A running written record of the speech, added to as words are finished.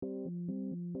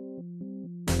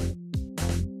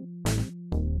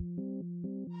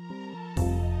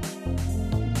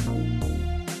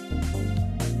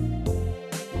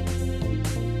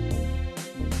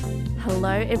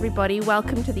everybody.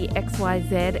 Welcome to the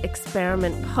XYZ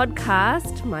Experiment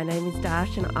podcast. My name is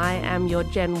Dash and I am your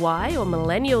Gen Y or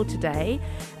Millennial today.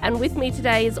 And with me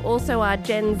today is also our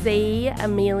Gen Z,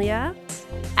 Amelia.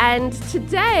 And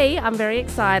today I'm very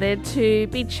excited to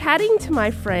be chatting to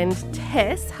my friend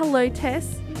Tess. Hello,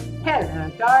 Tess.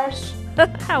 Hello, Dash.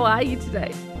 How are you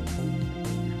today?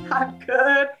 I'm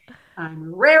good.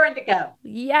 I'm raring to go.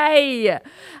 Yay!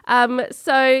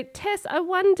 So, Tess, I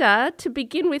wonder, to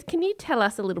begin with, can you tell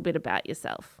us a little bit about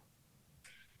yourself?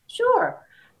 Sure.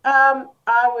 I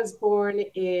was born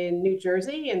in New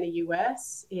Jersey in the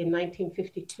U.S. in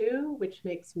 1952, which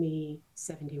makes me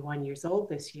 71 years old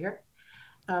this year.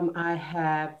 I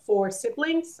have 4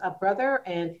 siblings, a brother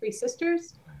and 3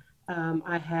 sisters.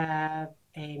 I have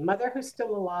a mother who's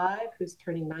still alive, who's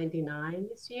turning 99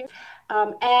 this year.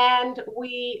 And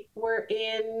we were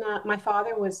my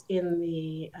father was in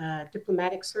the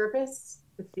diplomatic service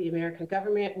with the American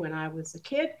government when I was a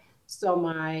kid. So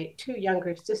my 2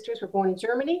 younger sisters were born in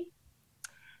Germany.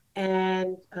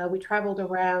 And we traveled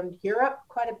around Europe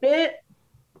quite a bit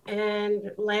and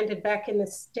landed back in the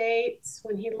States.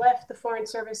 When he left the Foreign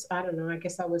Service, I don't know, I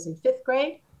guess I was in 5th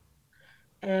grade,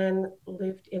 and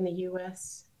lived in the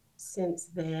U.S. since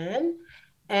then.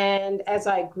 And as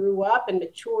I grew up and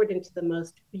matured into the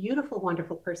most beautiful,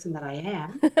 wonderful person that I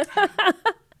am,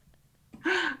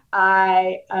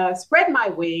 I spread my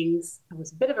wings. I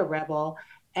was a bit of a rebel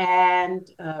and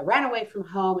ran away from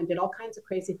home and did all kinds of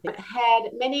crazy things. I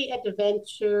had many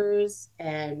adventures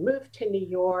and moved to New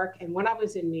York. And when I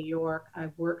was in New York, I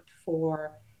worked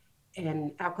for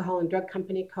an alcohol and drug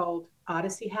company called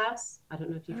Odyssey House. I don't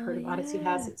know if you've heard of Odyssey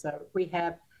House. It's a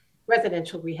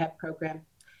residential rehab program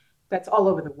that's all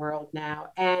over the world now.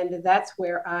 And that's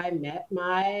where I met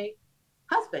my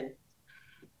husband.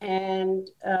 And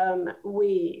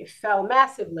we fell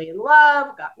massively in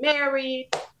love, got married.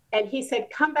 And he said,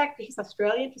 come back. He's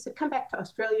Australian. He said, come back to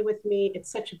Australia with me.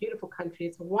 It's such a beautiful country.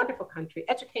 It's a wonderful country.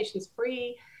 Education's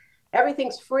free.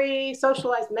 Everything's free.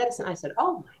 Socialized medicine. I said,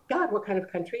 oh my God, what kind of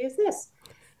country is this?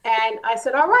 And I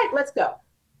said, all right, let's go.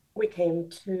 We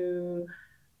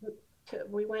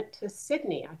went to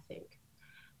Sydney, I think.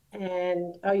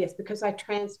 And, oh yes, because I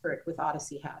transferred with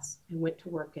Odyssey House and went to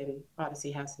work in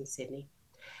Odyssey House in Sydney.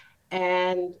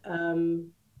 And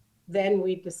then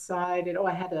we decided,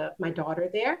 I had my daughter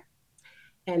there.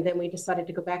 And then we decided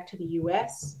to go back to the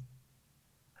US.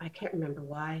 I can't remember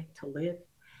why, to live.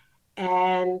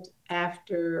 And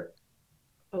after,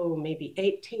 maybe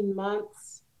 18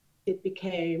 months, it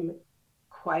became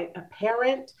quite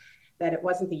apparent that it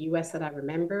wasn't the US that I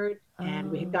remembered. And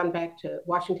we had gone back to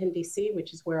Washington, D.C.,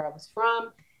 which is where I was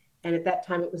from. And at that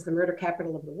time, it was the murder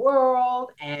capital of the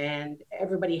world. And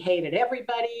everybody hated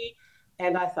everybody.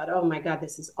 And I thought, oh my God,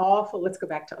 this is awful. Let's go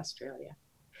back to Australia.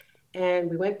 And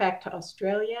we went back to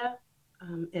Australia.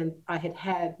 And I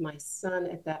had my son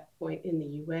at that point in the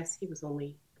US. He was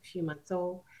only a few months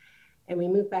old. And we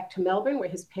moved back to Melbourne, where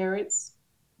his parents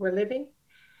were living.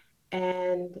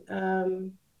 And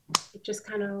it just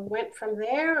kind of went from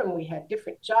there, and we had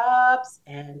different jobs,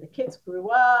 and the kids grew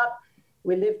up.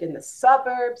 We lived in the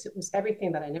suburbs. It was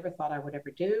everything that I never thought I would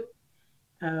ever do.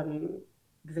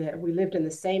 We lived in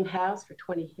the same house for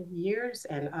 20 years,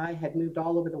 and I had moved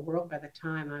all over the world by the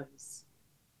time I was,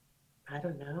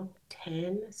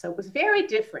 10. So it was very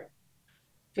different,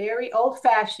 very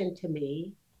old-fashioned to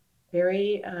me,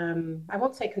 very, I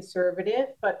won't say conservative,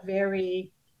 but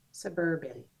very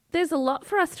suburban. There's a lot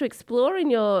for us to explore in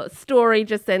your story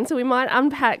just then, so we might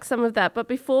unpack some of that. But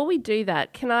before we do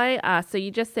that, can I ask, so you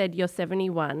just said you're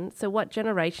 71, so what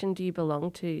generation do you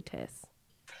belong to, Tess?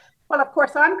 Well, of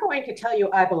course, I'm going to tell you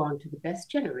I belong to the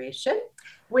best generation,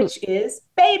 which is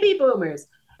baby boomers.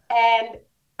 And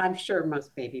I'm sure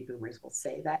most baby boomers will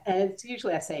say that. And it's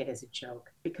usually I say it as a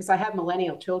joke because I have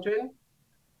millennial children.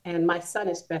 And my son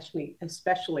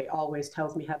especially always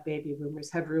tells me how baby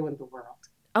boomers have ruined the world.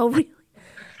 Oh, really?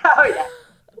 Oh, yeah.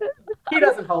 He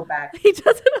doesn't hold back. He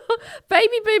doesn't.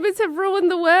 Baby boomers have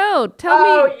ruined the world.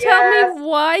 Tell me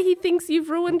why he thinks you've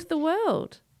ruined the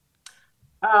world.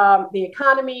 The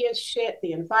economy is shit.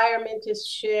 The environment is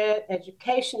shit.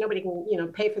 Education, nobody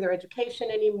can, pay for their education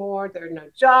anymore. There are no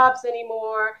jobs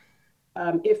anymore.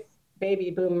 If baby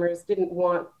boomers didn't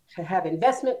want to have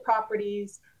investment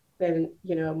properties, then,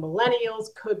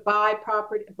 millennials could buy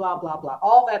property, blah, blah, blah.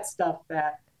 All that stuff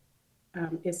that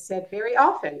is said very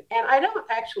often. And I don't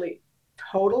actually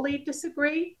totally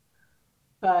disagree,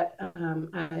 but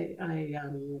I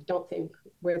don't think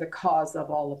we're the cause of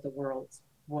all of the world's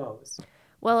woes.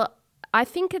 Well, I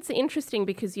think it's interesting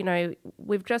because,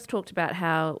 we've just talked about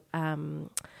how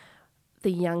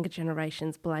the younger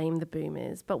generations blame the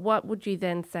boomers, but what would you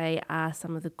then say are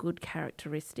some of the good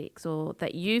characteristics, or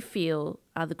that you feel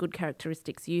are the good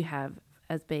characteristics you have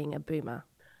as being a boomer?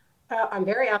 I'm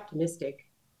very optimistic.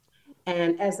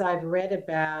 And as I've read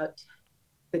about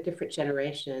the different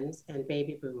generations and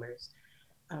baby boomers,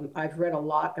 I've read a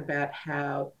lot about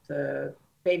how the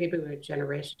baby boomer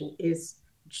generation is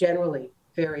generally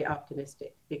very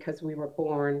optimistic because we were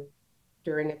born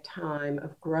during a time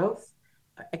of growth,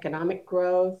 economic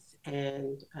growth,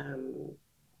 and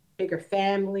bigger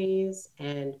families.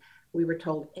 And we were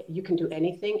told you can do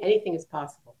anything, anything is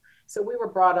possible. So we were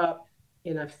brought up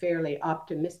in a fairly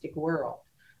optimistic world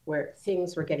where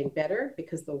things were getting better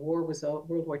because the war was over,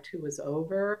 World War II was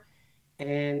over,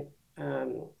 and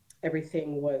um,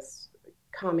 everything was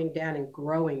calming down and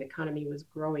growing. The economy was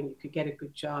growing. You could get a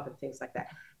good job and things like that.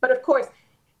 But of course,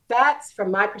 that's from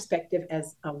my perspective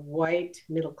as a white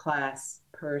middle class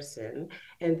person.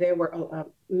 And there were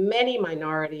many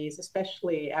minorities,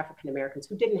 especially African Americans,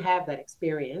 who didn't have that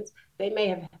experience. They may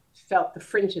have felt the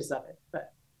fringes of it,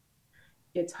 but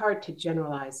it's hard to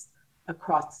generalize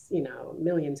across,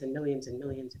 millions and millions and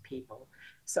millions of people.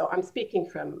 So I'm speaking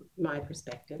from my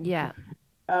perspective. Yeah.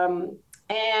 And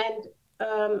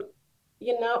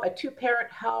a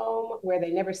two-parent home where they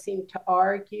never seemed to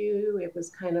argue. It was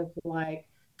kind of like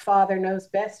Father Knows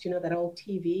Best, that old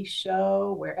TV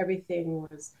show where everything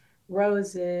was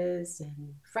roses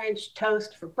and French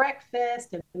toast for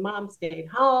breakfast, and mom stayed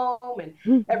home, and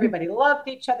everybody loved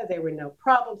each other. There were no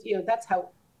problems. That's how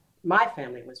my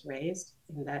family was raised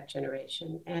in that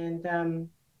generation. And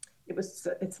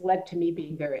it's led to me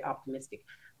being very optimistic.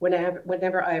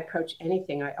 Whenever I approach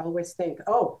anything, I always think,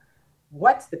 oh,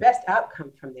 what's the best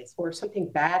outcome from this? Or if something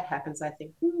bad happens, I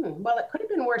think, well, it could have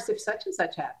been worse if such and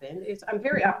such happened. I'm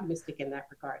very optimistic in that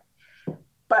regard.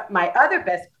 But my other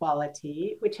best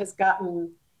quality, which has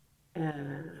been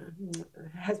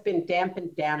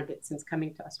dampened down a bit since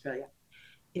coming to Australia,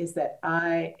 is that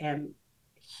I am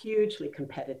hugely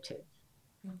competitive.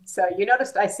 So you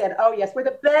noticed I said, oh, yes, we're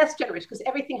the best generation because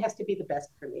everything has to be the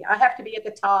best for me. I have to be at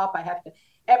the top.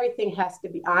 Everything has to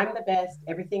be, I'm the best.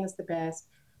 Everything is the best.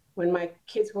 When my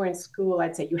kids were in school,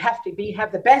 I'd say, you have to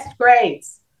have the best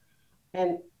grades.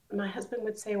 And my husband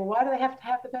would say, well, why do they have to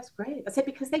have the best grades? I said,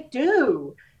 because they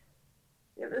do.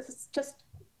 This is just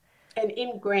an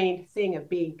ingrained thing of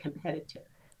being competitive.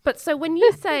 But so when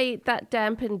you say that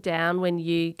dampened down when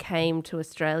you came to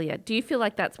Australia, do you feel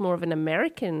like that's more of an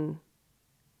American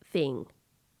thing?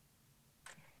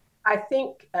 I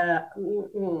think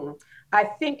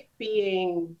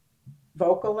being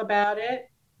vocal about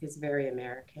it is very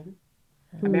American.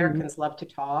 Americans love to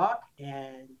talk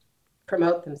and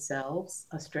promote themselves.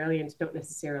 Australians don't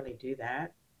necessarily do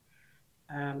that.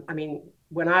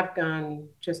 When I've gone,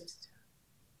 just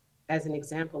as an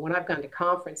example, when I've gone to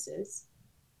conferences,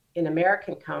 in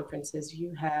American conferences,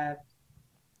 you have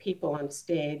people on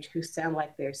stage who sound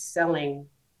like they're selling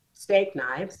steak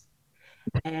knives.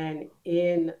 And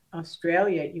in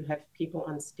Australia, you have people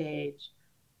on stage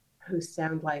who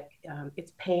sound like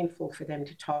it's painful for them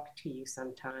to talk to you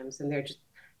sometimes, and they're just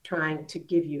trying to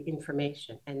give you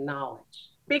information and knowledge.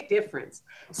 Big difference.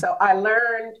 So I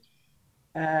learned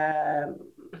to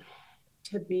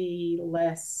be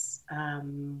less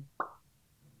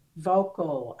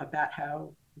vocal about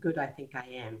how good I think I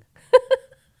am.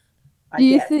 Do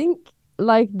you think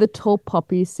like the tall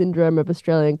poppy syndrome of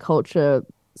Australian culture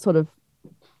sort of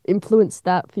influenced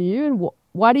that for you? And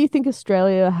why do you think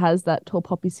Australia has that tall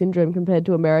poppy syndrome compared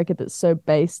to America that's so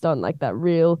based on like that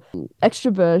real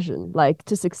extroversion, like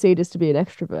to succeed is to be an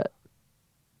extrovert?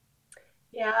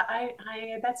 Yeah,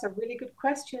 that's a really good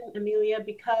question, Amelia,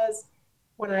 because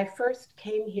when I first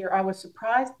came here, I was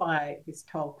surprised by this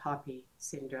tall poppy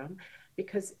syndrome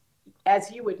because,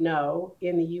 as you would know,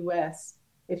 in the US,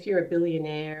 if you're a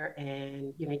billionaire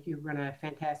and you run a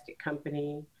fantastic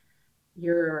company,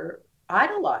 you're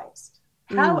idolized.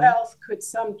 How else could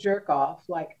some jerk off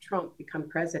like Trump become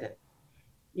president?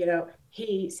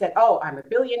 He said, oh, I'm a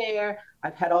billionaire.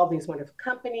 I've had all these wonderful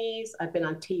companies. I've been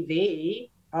on TV.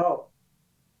 Oh,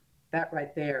 that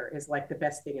right there is like the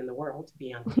best thing in the world, to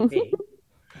be on TV.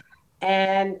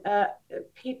 And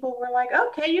people were like,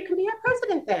 okay, you can be our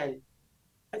president then.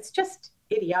 It's just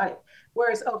idiotic.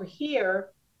 Whereas over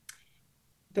here,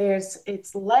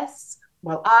 it's less,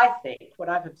 well, I think what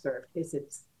I've observed is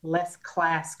it's less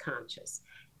class conscious.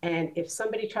 And if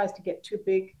somebody tries to get too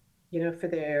big, for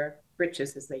their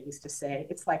britches, as they used to say,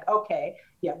 it's like, okay,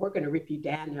 yeah, we're going to rip you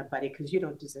down now, buddy, because you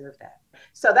don't deserve that.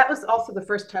 So that was also the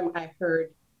first time I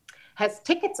heard has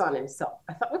tickets on himself.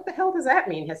 I thought, what the hell does that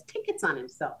mean? Has tickets on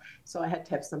himself. So I had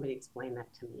to have somebody explain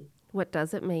that to me. What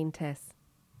does it mean, Tess?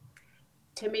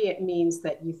 To me, it means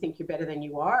that you think you're better than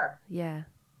you are. Yeah.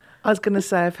 I was going to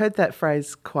say, I've heard that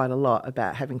phrase quite a lot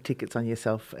about having tickets on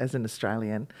yourself as an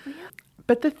Australian. Really?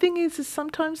 But the thing is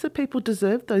sometimes the people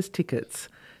deserve those tickets.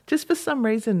 Just for some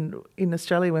reason in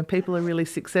Australia, when people are really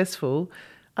successful,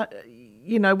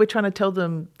 we're trying to tell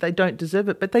them they don't deserve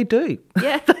it, but they do.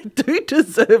 Yeah. They do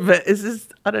deserve it. It's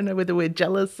just, I don't know whether we're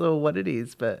jealous or what it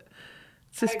is, but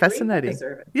it's just fascinating.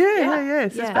 Deserve it. Yeah.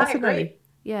 It's just Yeah. fascinating.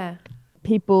 Yeah.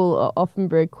 People are often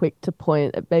very quick to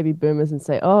point at baby boomers and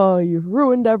say, "Oh, you've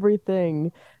ruined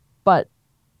everything." But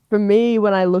for me,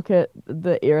 when I look at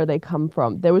the era they come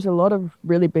from, there was a lot of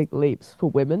really big leaps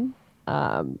for women.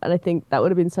 And I think that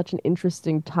would have been such an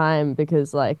interesting time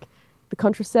because like the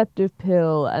contraceptive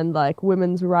pill and like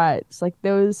women's rights, like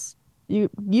there was you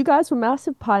guys were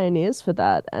massive pioneers for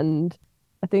that. And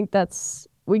I think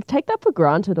we take that for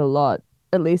granted a lot.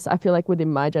 At least I feel like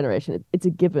within my generation, it's a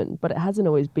given, but it hasn't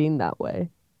always been that way.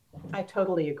 I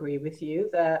totally agree with you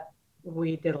that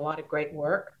we did a lot of great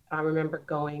work. I remember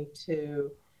going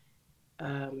to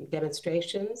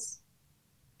demonstrations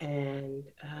and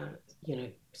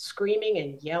screaming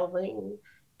and yelling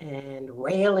and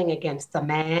railing against the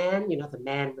man. The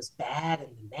man was bad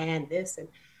and the man this and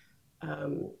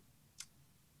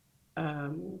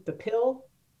the pill.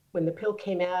 When the pill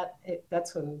came out,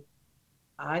 that's when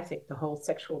I think the whole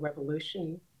sexual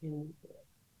revolution in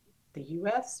the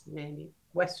U.S., maybe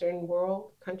Western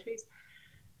world countries,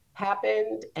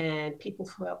 happened, and people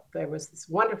felt there was this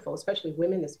wonderful, especially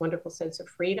women, this wonderful sense of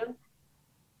freedom.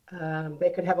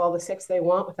 They could have all the sex they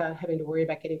want without having to worry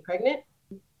about getting pregnant.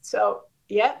 So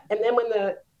yeah, and then when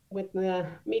the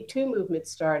Me Too movement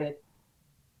started,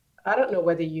 I don't know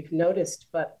whether you've noticed,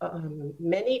 but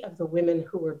many of the women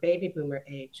who were baby boomer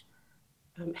age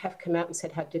have come out and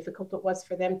said how difficult it was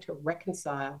for them to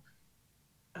reconcile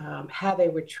how they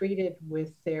were treated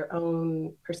with their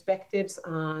own perspectives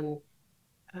on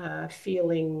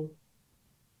feeling,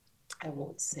 I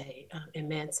won't say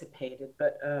emancipated,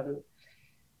 but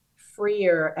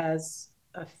freer as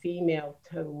a female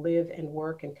to live and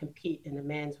work and compete in a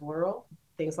man's world,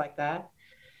 things like that.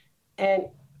 And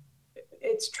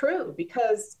it's true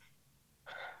because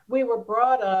we were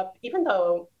brought up, even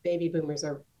though baby boomers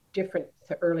are different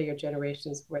to earlier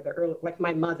generations, where like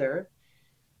my mother,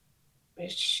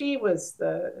 she was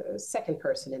the second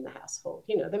person in the household.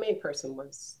 The main person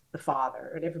was the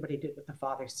father, and everybody did what the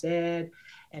father said.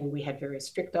 And we had very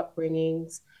strict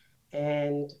upbringings,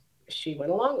 and she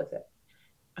went along with it.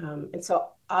 And so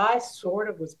I sort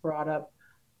of was brought up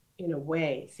in a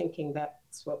way thinking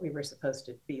that's what we were supposed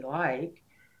to be like.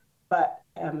 But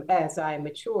as I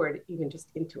matured, even just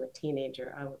into a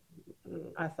teenager,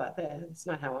 I thought that's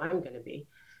not how I'm going to be.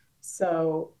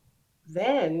 So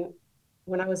then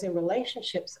when I was in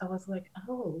relationships, I was like,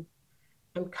 oh,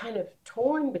 I'm kind of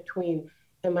torn between,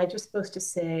 am I just supposed to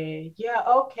say, yeah,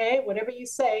 okay, whatever you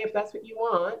say, if that's what you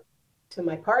want, to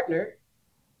my partner,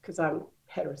 because I'm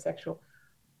heterosexual,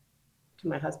 to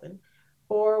my husband?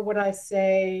 Or would I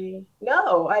say,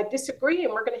 no, I disagree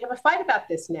and we're going to have a fight about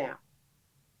this now?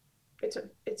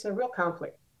 It's a real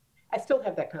conflict. I still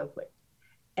have that conflict.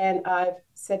 And I've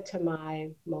said to my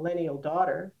millennial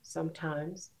daughter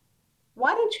sometimes,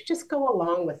 why don't you just go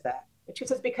along with that? And she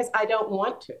says, because I don't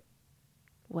want to.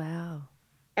 Wow.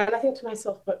 And I think to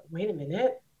myself, but wait a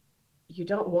minute, you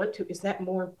don't want to. Is that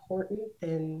more important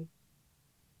than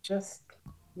just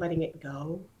letting it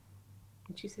go?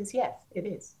 And she says, yes, it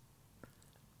is.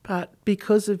 But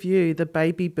because of you, the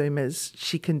baby boomers,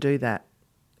 she can do that.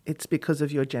 It's because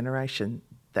of your generation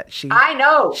that I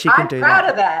know. I'm proud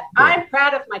of that. Yeah. I'm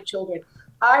proud of my children.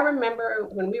 I remember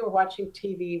when we were watching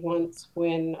TV once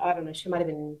when, I don't know, she might have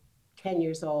been 10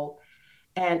 years old.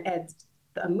 And as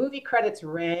the movie credits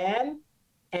ran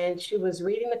and she was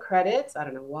reading the credits, I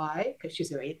don't know why, because she's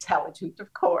very intelligent,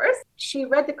 of course. She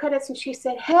read the credits and she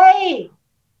said, hey,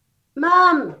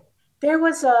 Mom, there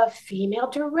was a female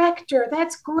director.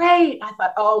 That's great. I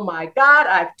thought, oh my God,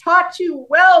 I've taught you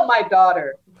well, my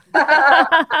daughter.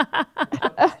 My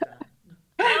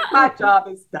job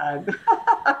is done.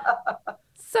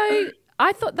 So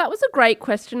I thought that was a great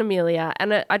question, Amelia.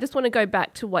 And I just want to go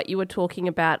back to what you were talking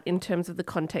about in terms of the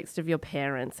context of your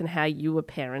parents and how you were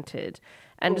parented.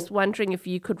 And just wondering if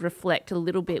you could reflect a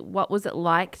little bit, what was it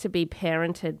like to be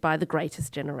parented by the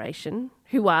greatest generation?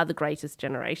 Who are the greatest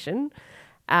generation?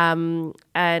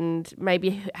 And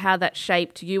maybe how that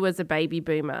shaped you as a baby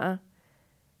boomer.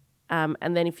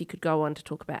 And then if you could go on to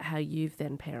talk about how you've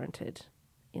then parented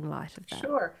in light of that.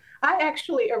 Sure. I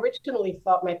actually originally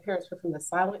thought my parents were from the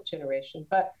silent generation,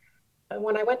 but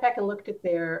when I went back and looked at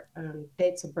their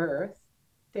dates of birth,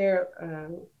 they're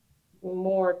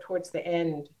more towards the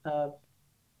end of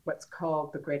what's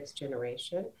called the Greatest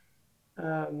Generation.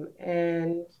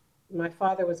 And my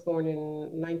father was born in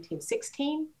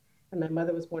 1916, and my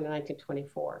mother was born in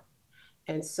 1924.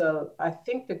 And so I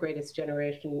think the Greatest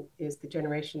Generation is the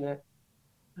generation that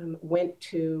went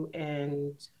to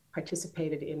and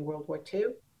participated in World War II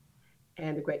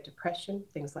and the Great Depression,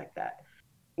 things like that.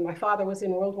 My father was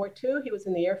in World War II. He was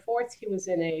in the Air Force. He was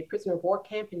in a prisoner of war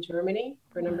camp in Germany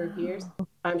for a number of years.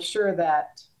 I'm sure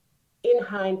that in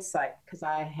hindsight, because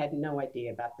I had no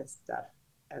idea about this stuff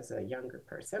as a younger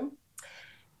person,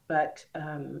 but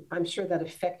I'm sure that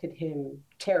affected him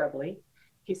terribly.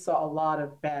 He saw a lot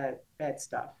of bad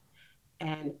stuff.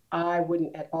 And I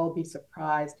wouldn't at all be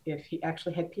surprised if he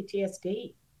actually had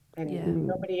PTSD. And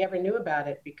nobody ever knew about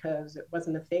it because it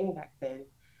wasn't a thing back then.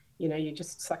 You know, you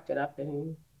just sucked it up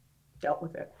and dealt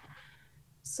with it.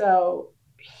 So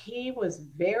he was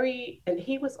and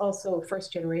he was also a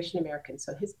first generation American.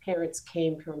 So his parents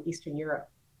came from Eastern Europe.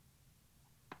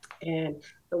 And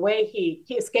the way he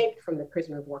escaped from the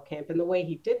prisoner of war camp, and the way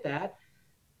he did that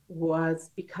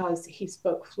was because he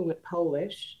spoke fluent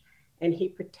Polish, and he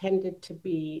pretended to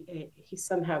be, he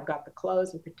somehow got the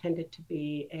clothes and pretended to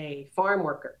be a farm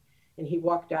worker. And he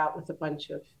walked out with a bunch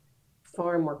of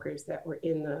farm workers that were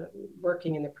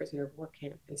working in the prisoner of war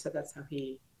camp. And so that's how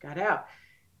he got out.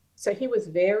 So he was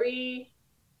very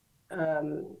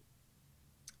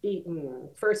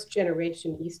first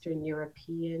generation Eastern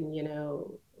European, you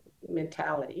know,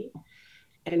 mentality.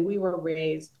 And we were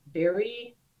raised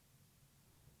very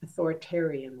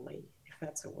authoritarianly, if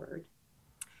that's a word.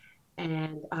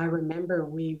 And I remember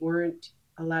we weren't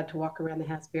allowed to walk around the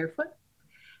house barefoot,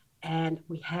 and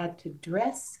we had to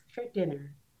dress for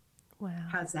dinner. Wow.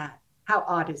 How's that? How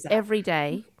odd is that? Every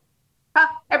day?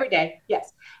 Every day,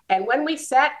 yes. And when we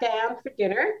sat down for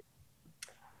dinner,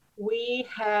 we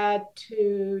had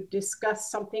to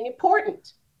discuss something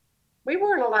important. We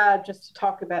weren't allowed just to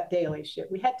talk about daily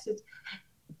shit. We had to,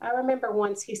 I remember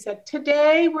once he said,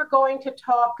 today we're going to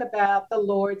talk about the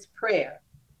Lord's Prayer.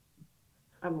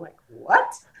 I'm like,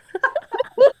 what?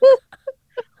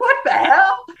 What the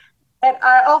hell? And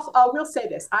I will say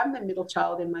this, I'm the middle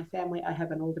child in my family. I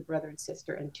have an older brother and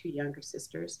sister and two younger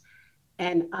sisters.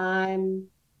 And I'm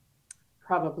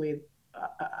probably,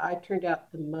 I turned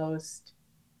out the most,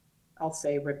 I'll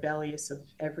say, rebellious of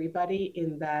everybody,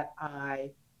 in that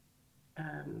I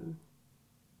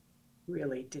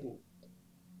really didn't.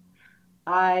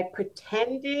 I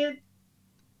pretended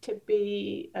to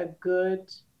be a good,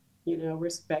 you know,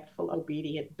 respectful,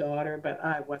 obedient daughter, but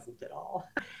I wasn't at all.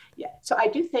 Yeah. So I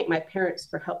do thank my parents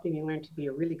for helping me learn to be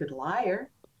a really good liar.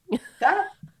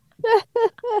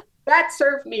 That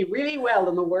served me really well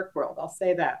in the work world. I'll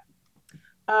say that.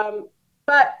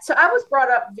 But so I was brought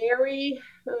up very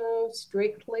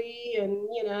strictly, and,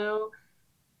 you know,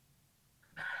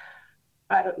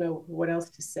 I don't know what else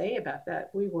to say about that.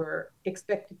 We were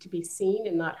expected to be seen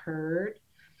and not heard.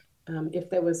 If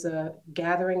there was a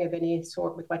gathering of any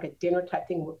sort with like a dinner type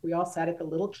thing, we all sat at the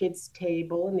little kids'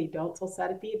 table, and the adults all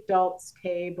sat at the adults'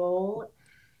 table,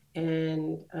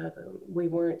 and we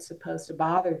weren't supposed to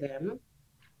bother them.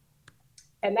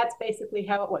 And that's basically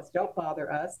how it was. Don't bother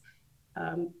us.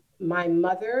 My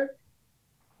mother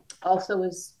also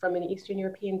was from an Eastern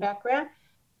European background,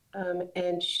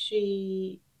 and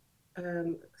she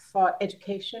thought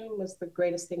education was the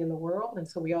greatest thing in the world, and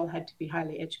so we all had to be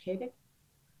highly educated.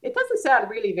 It doesn't sound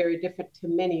really very different to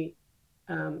many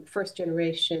first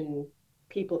generation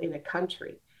people in a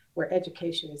country where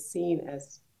education is seen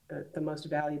as the most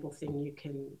valuable thing you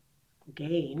can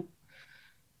gain.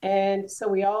 And so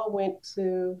we all went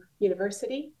to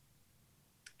university,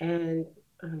 and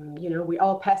you know, we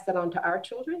all passed that on to our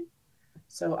children.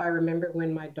 So I remember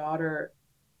when my daughter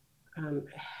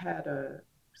had a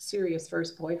serious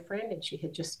first boyfriend, and she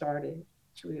had just started,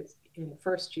 she was in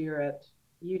first year at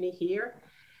uni here.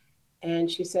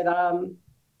 And she said, I'm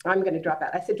going to drop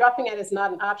out. I said, dropping out is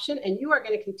not an option, and you are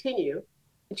going to continue.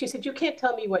 And she said, you can't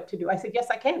tell me what to do. I said, yes,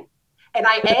 I can. And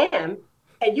I am,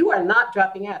 and you are not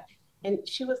dropping out. And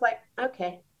she was like,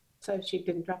 okay. So she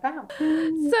didn't drop out.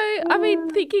 So, I mean,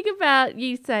 thinking about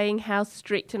you saying how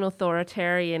strict and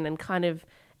authoritarian, and kind of,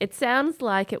 it sounds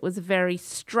like it was a very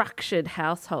structured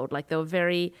household. Like there were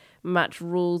very much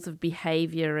rules of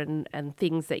behavior and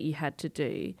things that you had to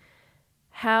do.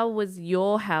 How was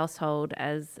your household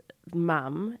as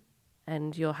mum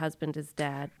and your husband as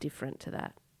dad different to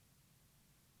that?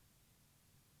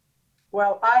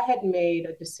 Well, I had made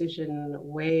a decision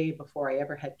way before I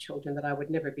ever had children that I would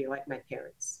never be like my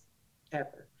parents,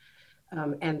 ever.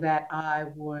 And that I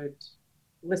would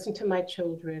listen to my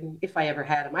children if I ever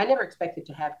had them. I never expected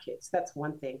to have kids. That's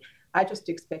one thing. I just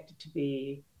expected to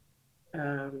be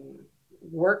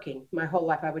working my whole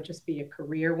life. I would just be a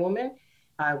career woman.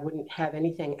 I wouldn't have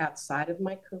anything outside of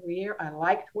my career. I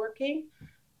liked working.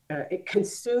 It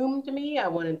consumed me. I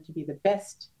wanted to be the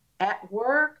best at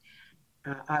work.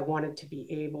 I wanted to be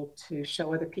able to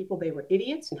show other people they were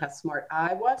idiots and how smart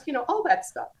I was, all that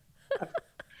stuff.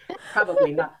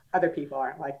 Probably not, other people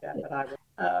aren't like that, but I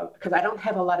was, because I don't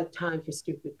have a lot of time for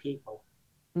stupid people.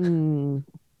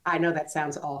 I know that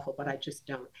sounds awful, but I just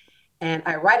don't. And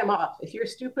I write them off. If you're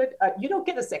stupid, you don't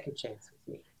get a second chance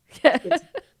with me.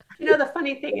 The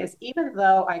funny thing is, even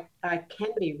though I can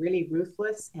be really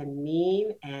ruthless and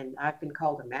mean, and I've been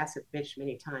called a massive bitch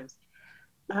many times,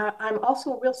 I'm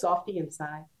also a real softy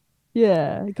inside.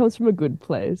 Yeah, it comes from a good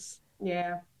place.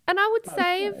 Yeah. And I would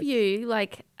say of you,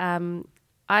 like,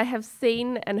 I have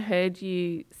seen and heard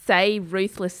you say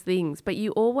ruthless things, but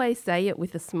you always say it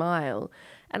with a smile.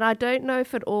 And I don't know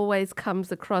if it always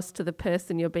comes across to the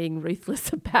person you're being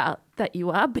ruthless about that you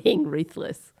are being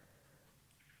ruthless.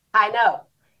 I know.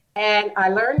 And I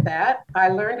learned that. I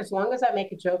learned as long as I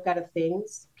make a joke out of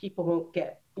things, people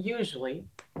usually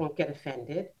won't get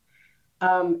offended.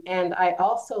 And I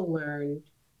also learned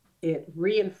it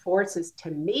reinforces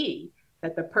to me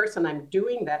that the person I'm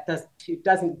doing that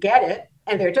doesn't get it,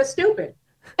 and they're just stupid.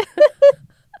 Do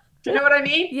you know what I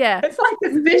mean? Yeah. It's like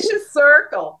this vicious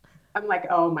circle. I'm like,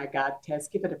 oh my God, Tess,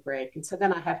 give it a break. And so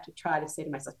then I have to try to say to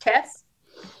myself, Tess,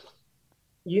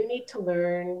 you need to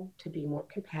learn to be more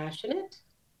compassionate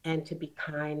and to be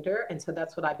kinder. And so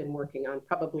that's what I've been working on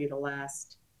probably the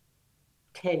last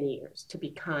 10 years, to be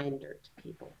kinder to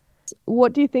people.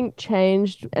 What do you think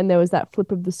changed, and there was that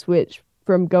flip of the switch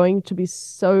from going to be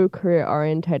so career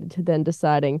orientated to then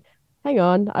deciding, hang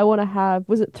on, I want to have,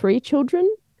 was it 3 children?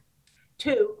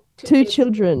 Two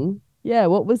children. Yeah,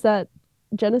 what was that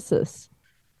genesis?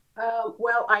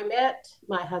 Well, I met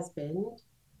my husband,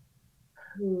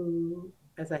 who,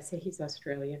 as I say, he's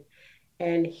Australian,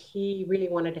 and he really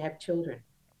wanted to have children.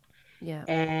 Yeah.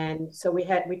 And so we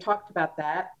talked about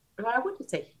that. Well, I wouldn't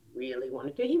say he really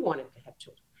wanted to. He wanted to have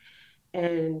children.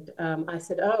 And I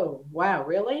said, oh, wow,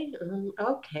 really?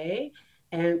 Okay.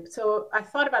 And so I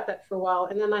thought about that for a while.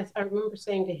 And then I remember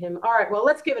saying to him, all right, well,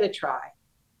 let's give it a try.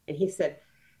 And he said,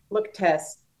 look,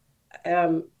 Tess,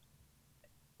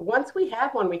 once we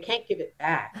have one, we can't give it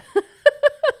back.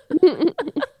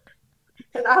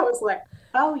 And I was like,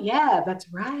 oh, yeah, that's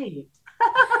right.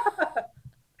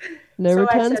 No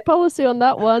returns policy on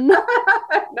that one.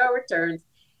 No returns.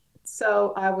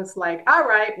 So I was like, all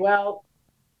right, well,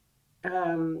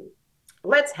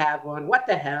 let's have one. What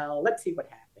the hell? Let's see what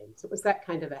happens. It was that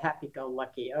kind of a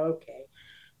happy-go-lucky, okay.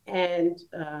 And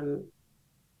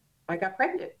I got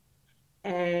pregnant.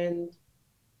 And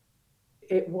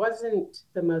it wasn't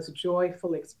the most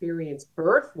joyful experience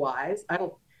birth-wise. I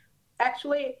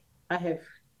have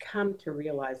come to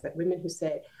realize that women who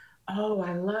say, oh,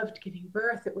 I loved giving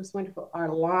birth, it was wonderful, are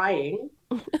lying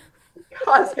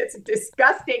because it's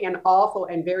disgusting and awful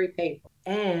and very painful.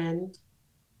 And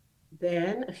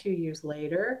then a few years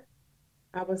later,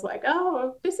 I was like,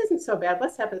 oh, this isn't so bad.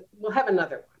 We'll have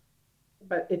another one.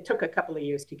 But it took a couple of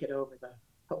years to get over the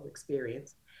whole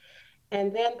experience.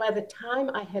 And then by the time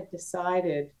I had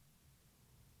decided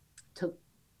to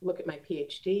look at my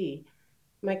PhD,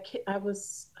 I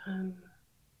was,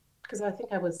 because I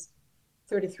think I was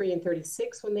 33 and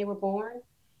 36 when they were born.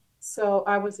 So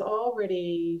I was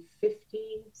already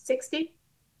 50, 60,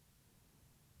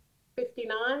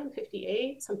 59,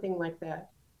 58, something like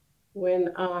that,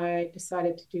 when I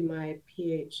decided to do my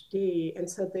PhD. And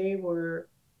so they were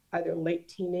either late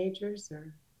teenagers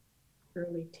or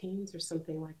early teens or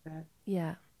something like that.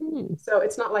 Yeah. So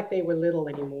it's not like they were little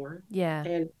anymore.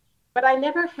 Yeah. But I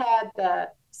never had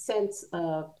that sense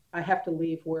of I have to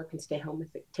leave work and stay home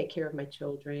with it, take care of my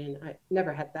children. I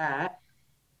never had that.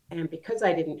 And because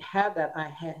I didn't have that, I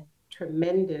had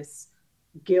tremendous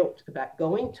guilt about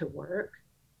going to work,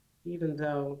 even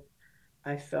though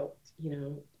I felt,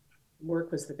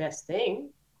 work was the best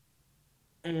thing.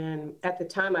 And at the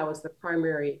time, I was the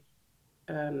primary,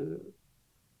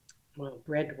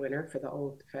 breadwinner, for the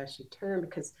old-fashioned term,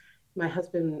 because my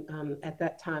husband at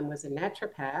that time was a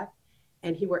naturopath,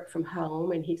 and he worked from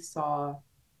home, and he saw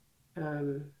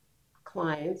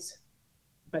clients,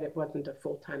 but it wasn't a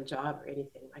full-time job or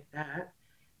anything like that.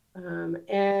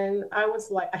 And I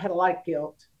had a lot of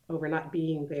guilt over not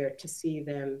being there to see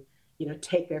them,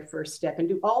 take their first step and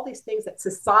do all these things that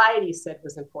society said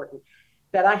was important,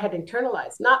 that I had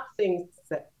internalized, not things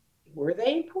that were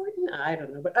they important? I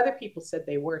don't know, but other people said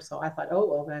they were. So I thought, oh,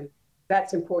 well, then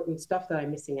that's important stuff that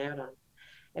I'm missing out on.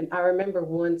 And I remember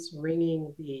once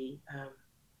ringing the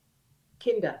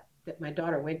Kinda that my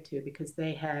daughter went to, because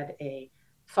they had a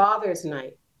Father's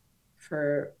Night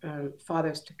for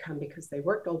fathers to come because they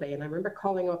worked all day. And I remember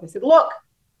calling up. I said, look,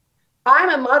 I'm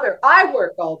a mother. I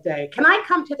work all day. Can I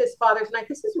come to this father's night?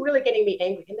 This is really getting me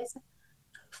angry. And they said,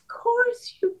 of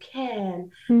course you can.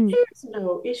 There's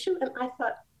no issue. And I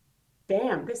thought,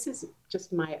 damn, this is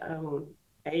just my own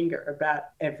anger about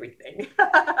everything.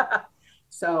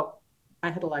 So I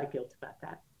had a lot of guilt about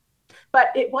that. But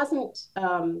it wasn't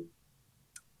an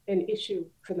issue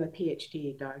from the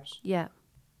PhD, Darsh. Yeah.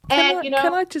 And,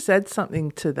 can I just add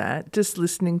something to that? Just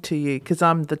listening to you, because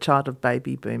I'm the child of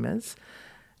baby boomers.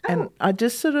 And I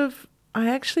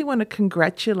actually want to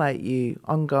congratulate you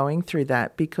on going through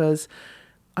that, because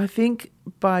I think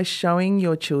by showing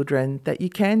your children that you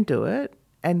can do it,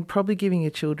 and probably giving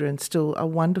your children still a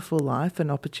wonderful life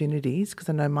and opportunities, because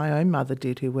I know my own mother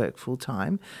did, who worked full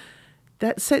time,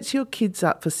 that sets your kids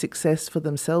up for success for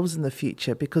themselves in the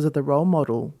future because of the role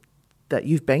model that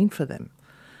you've been for them.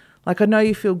 Like, I know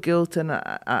you feel guilt, and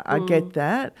I get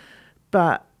that,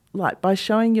 but like, by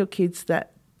showing your kids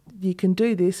that you can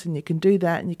do this and you can do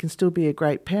that and you can still be a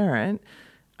great parent,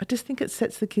 I just think it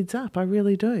sets the kids up. I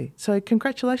really do. So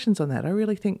congratulations on that. I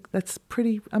really think that's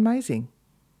pretty amazing.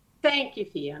 Thank you,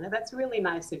 Fiona. That's really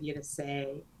nice of you to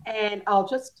say. And I'll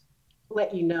just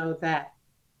let you know that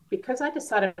because I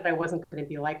decided I wasn't going to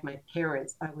be like my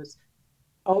parents, I was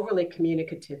overly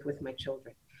communicative with my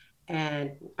children.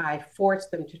 And I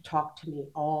forced them to talk to me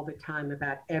all the time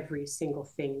about every single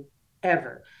thing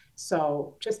ever.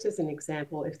 So just as an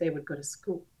example, if they would go to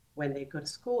school, when they'd go to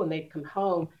school and they'd come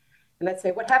home and I'd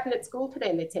say, what happened at school today?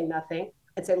 And they'd say nothing.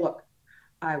 I'd say, look,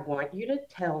 I want you to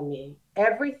tell me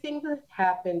everything that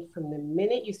happened from the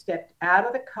minute you stepped out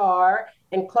of the car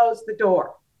and closed the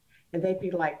door. And they'd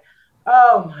be like,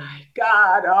 oh my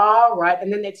God, all right.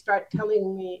 And then they'd start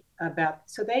telling me about,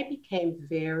 so they became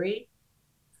very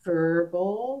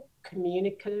verbal,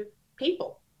 communicative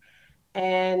people.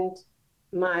 And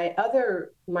my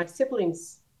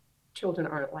siblings' children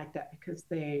aren't like that because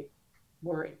they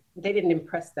didn't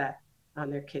impress that on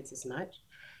their kids as much.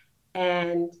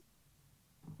 And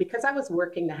because I was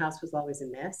working, the house was always a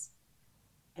mess.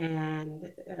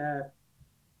 And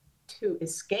to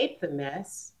escape the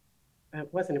mess, it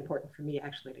wasn't important for me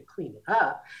actually to clean it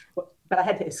up, but I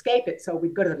had to escape it. So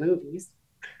we'd go to the movies.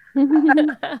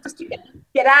 Just to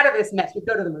get out of this mess, we'd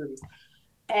go to the movies.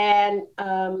 And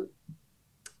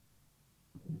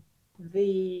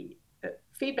the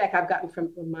feedback I've gotten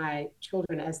from my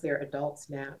children as they're adults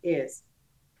now is,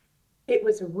 it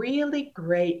was really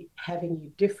great having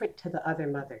you different to the other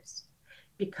mothers,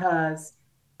 because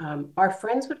our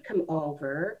friends would come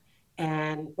over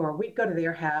or we'd go to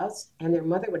their house and their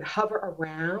mother would hover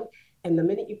around. And the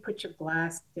minute you put your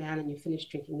glass down and you finish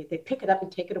drinking it, they'd pick it up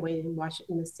and take it away and wash it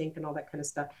in the sink and all that kind of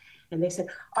stuff. And they said,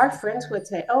 our friends would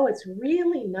say, oh, it's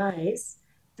really nice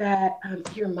that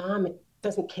your mom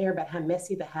doesn't care about how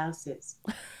messy the house is.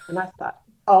 And I thought,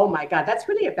 oh my God, that's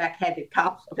really a backhanded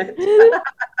compliment.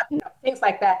 Things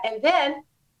like that. And then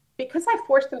because I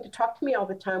forced them to talk to me all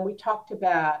the time, we talked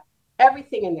about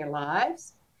everything in their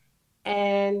lives.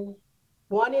 And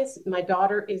my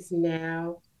daughter is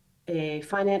now a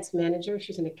finance manager.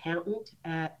 She's an accountant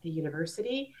at the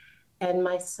university. And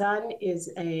my son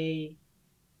is a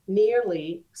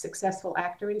nearly successful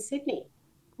actor in Sydney.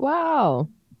 Wow.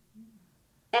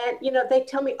 And, they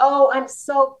tell me, oh, I'm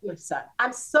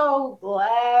so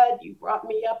glad you brought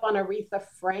me up on Aretha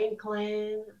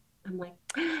Franklin. I'm like,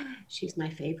 she's my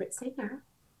favorite singer.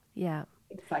 Yeah.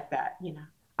 Things like that,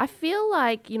 I feel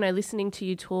like, listening to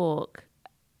you talk,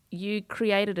 you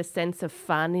created a sense of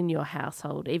fun in your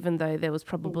household, even though there was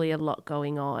probably a lot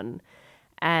going on.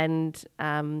 And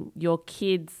your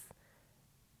kids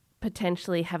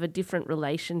potentially have a different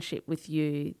relationship with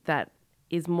you that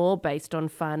is more based on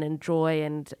fun and joy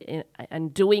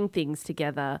and doing things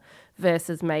together,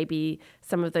 versus maybe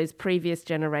some of those previous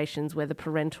generations where the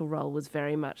parental role was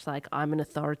very much like, I'm an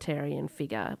authoritarian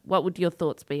figure. What would your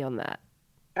thoughts be on that?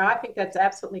 I think that's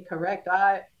absolutely correct.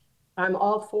 I'm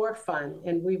all for fun,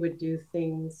 and we would do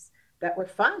things that were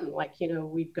fun. Like,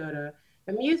 we'd go to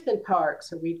amusement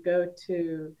parks, or we'd go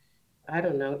to, I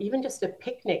don't know, even just a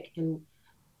picnic. And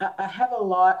I have a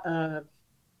lot of,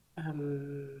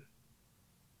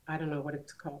 I don't know what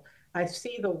it's called. I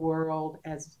see the world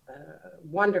as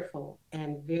wonderful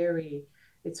and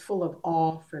it's full of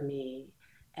awe for me.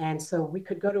 And so we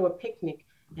could go to a picnic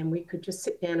and we could just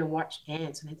sit down and watch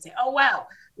ants, and I'd say, oh, wow,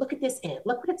 look at this ant.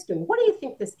 Look what it's doing. What do you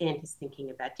think this ant is thinking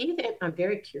about? Do you think? I'm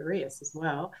very curious as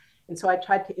well. And so I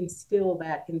tried to instill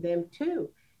that in them too.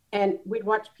 And we'd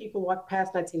watch people walk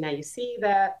past and I'd say, now you see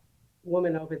that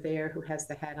woman over there who has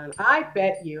the hat on? I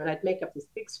bet you, and I'd make up this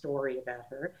big story about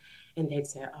her. And they'd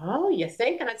say, oh, you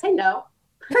think? And I'd say, no,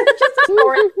 It's just a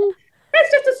story.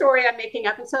 It's just a story I'm making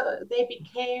up. And so they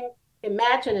became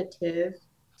imaginative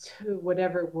to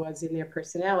whatever was in their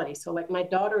personality. So like my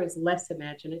daughter is less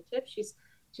imaginative. She's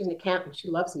an accountant. She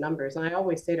loves numbers. And I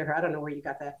always say to her, I don't know where you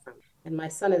got that from. And my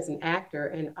son is an actor.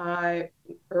 And I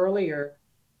earlier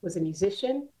was a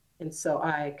musician. And so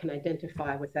I can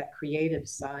identify with that creative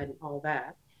side and all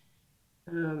that.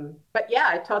 But yeah,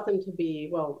 I taught them to be,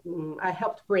 well, I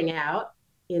helped bring out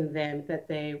in them that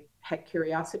they had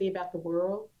curiosity about the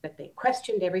world, that they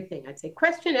questioned everything. I'd say,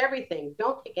 question everything.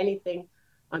 Don't take anything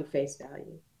on face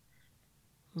value.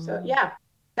 So yeah,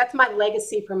 that's my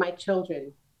legacy for my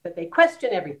children, that they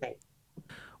question everything.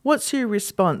 What's your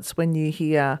response when you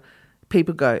hear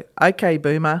people go, okay,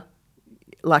 boomer,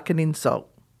 like an insult?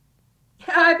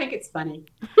 Yeah, I think it's funny.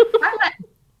 I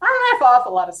laugh off a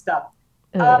lot of stuff.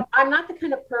 I'm not the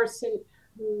kind of person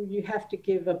who you have to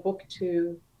give a book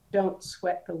to. Don't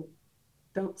sweat the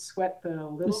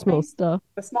little small things. stuff.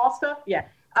 The small stuff. Yeah,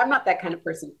 I'm not that kind of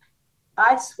person.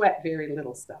 I sweat very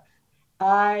little stuff.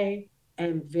 I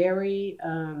am very.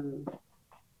 I'm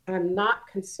not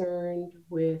concerned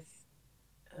with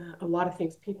a lot of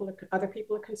things other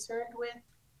people are concerned with.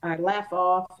 I laugh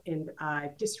off and I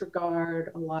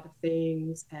disregard a lot of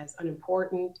things as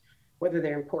unimportant, whether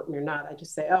they're important or not. I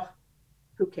just say, oh,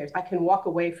 who cares? I can walk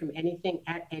away from anything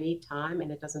at any time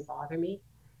and it doesn't bother me,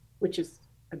 which is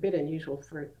a bit unusual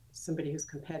for somebody who's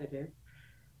competitive.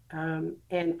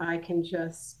 And I can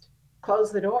just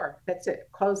close the door. That's it,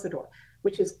 close the door,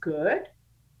 which is good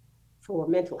for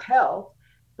mental health,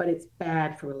 but it's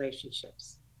bad for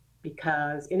relationships.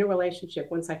 Because in a relationship,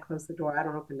 once I close the door, I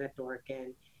don't open that door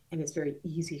again. And it's very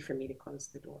easy for me to close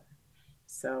the door.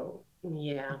 So,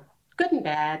 yeah, good and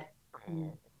bad.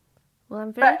 Well,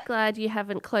 I'm very glad you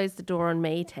haven't closed the door on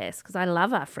me, Tess, because I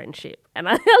love our friendship and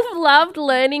I have loved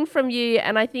learning from you.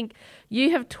 And I think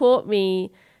you have taught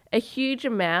me a huge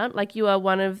amount. Like you are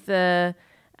one of the,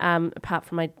 apart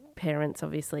from my parents,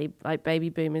 obviously, like baby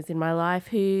boomers in my life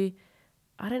who,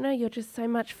 I don't know, you're just so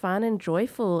much fun and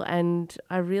joyful. And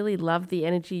I really love the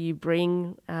energy you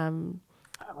bring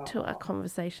to our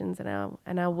conversations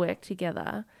and our work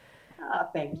together. Oh,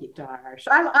 thank you, Darsh.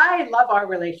 I love our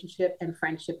relationship and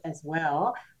friendship as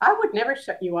well. I would never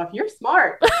shut you off. You're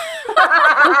smart.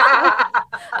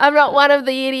 I'm not one of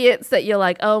the idiots that you're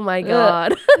like, oh my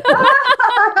God.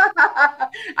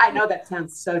 I know that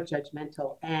sounds so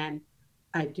judgmental. And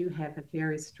I do have a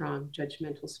very strong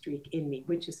judgmental streak in me,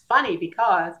 which is funny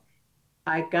because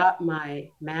I got my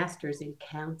master's in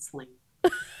counseling.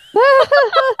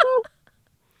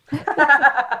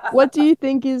 What do you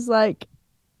think is like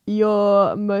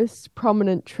your most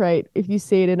prominent trait? If you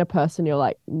see it in a person, you're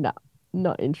like, nah,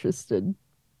 not interested.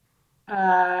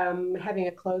 Having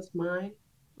a closed mind.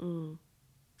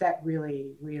 That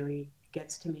really, really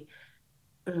gets to me.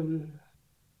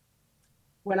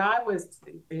 When I was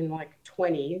in like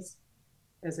 20s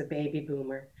as a baby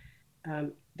boomer,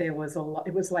 there was a lot,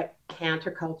 it was like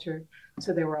counterculture.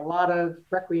 So there were a lot of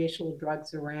recreational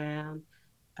drugs around.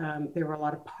 There were a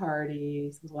lot of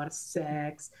parties, there was a lot of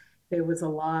sex. There was a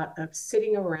lot of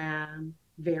sitting around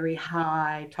very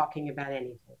high, talking about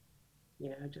anything,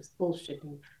 just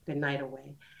bullshitting the night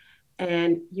away.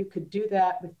 And you could do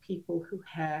that with people who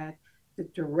had the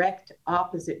direct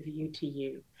opposite view to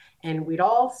you. And we'd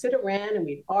all sit around and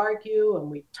we'd argue and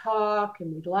we'd talk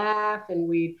and we'd laugh and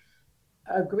we'd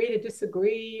agree to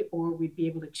disagree, or we'd be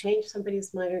able to change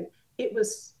somebody's mind. It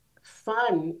was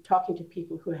fun talking to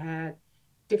people who had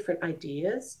different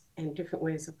ideas and different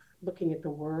ways of looking at the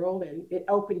world, and it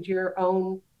opened your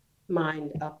own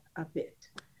mind up a bit.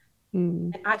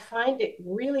 And I find it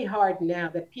really hard now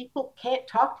that people can't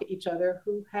talk to each other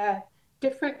who have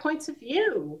different points of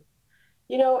view.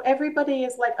 Everybody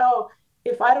is like, oh,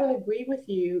 if I don't agree with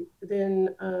you, then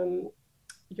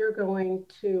you're going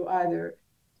to either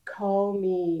call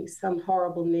me some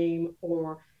horrible name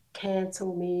or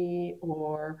cancel me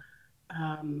or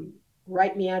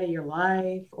write me out of your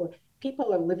life, or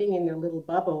people are living in their little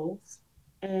bubbles.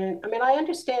 And I mean, I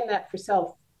understand that for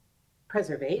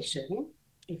self-preservation,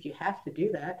 if you have to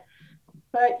do that,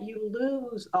 but you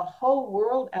lose a whole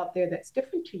world out there that's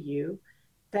different to you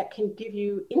that can give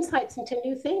you insights into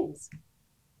new things.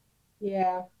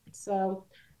 Yeah, so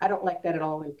I don't like that at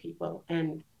all in people.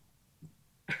 And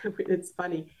it's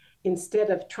funny, instead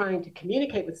of trying to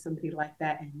communicate with somebody like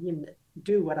that and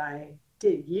do what I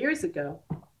did years ago,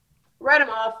 write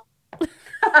them off.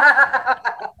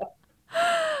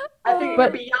 I think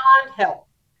you're beyond help.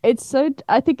 I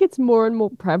think it's more and more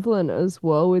prevalent as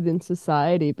well within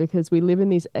society because we live in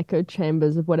these echo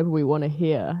chambers of whatever we want to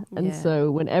hear. And so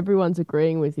when everyone's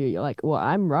agreeing with you, you're like, well,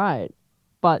 I'm right.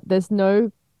 But there's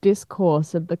no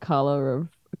discourse of the color of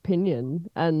opinion,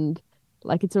 and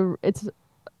like it's a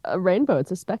rainbow,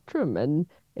 it's a spectrum, and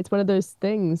it's one of those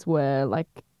things where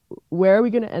like where are we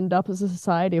going to end up as a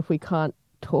society if we can't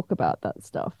talk about that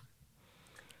stuff?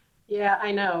 Yeah,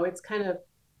 I know. It's kind of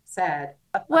sad.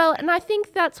 Well, and I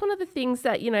think that's one of the things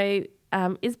that,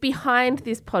 is behind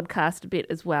this podcast a bit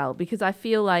as well, because I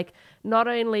feel like not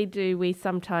only do we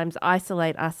sometimes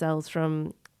isolate ourselves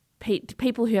from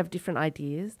people who have different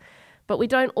ideas, but we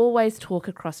don't always talk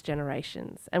across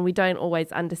generations, and we don't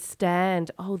always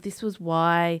understand, this was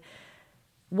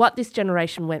what this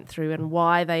generation went through and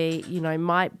why they,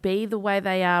 might be the way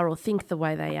they are or think the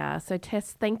way they are. So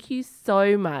Tess, thank you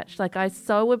so much. Like, I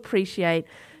so appreciate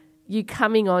you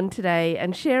coming on today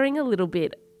and sharing a little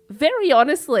bit, very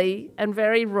honestly and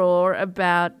very raw,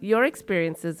 about your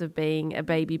experiences of being a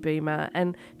baby boomer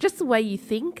and just the way you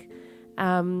think.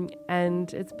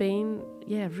 And it's been,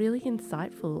 really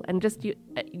insightful, and just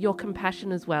your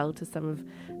compassion as well to some of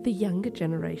the younger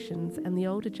generations and the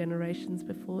older generations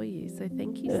before you. So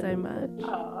thank you so much.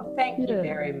 Oh, thank you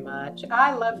very much.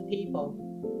 I love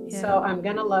people, so I'm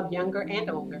going to love younger and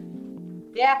older.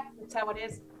 Yeah, that's how it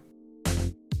is.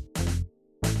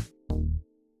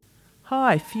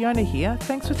 Hi, Fiona here.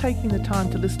 Thanks for taking the time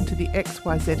to listen to the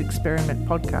XYZ Experiment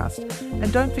podcast,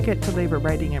 and don't forget to leave a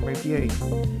rating and review.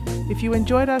 If you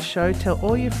enjoyed our show, tell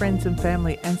all your friends and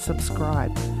family and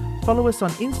subscribe. Follow us on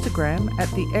Instagram at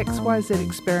the XYZ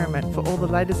Experiment for all the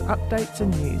latest updates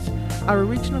and news. Our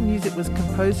original music was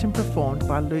composed and performed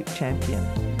by Luke Champion.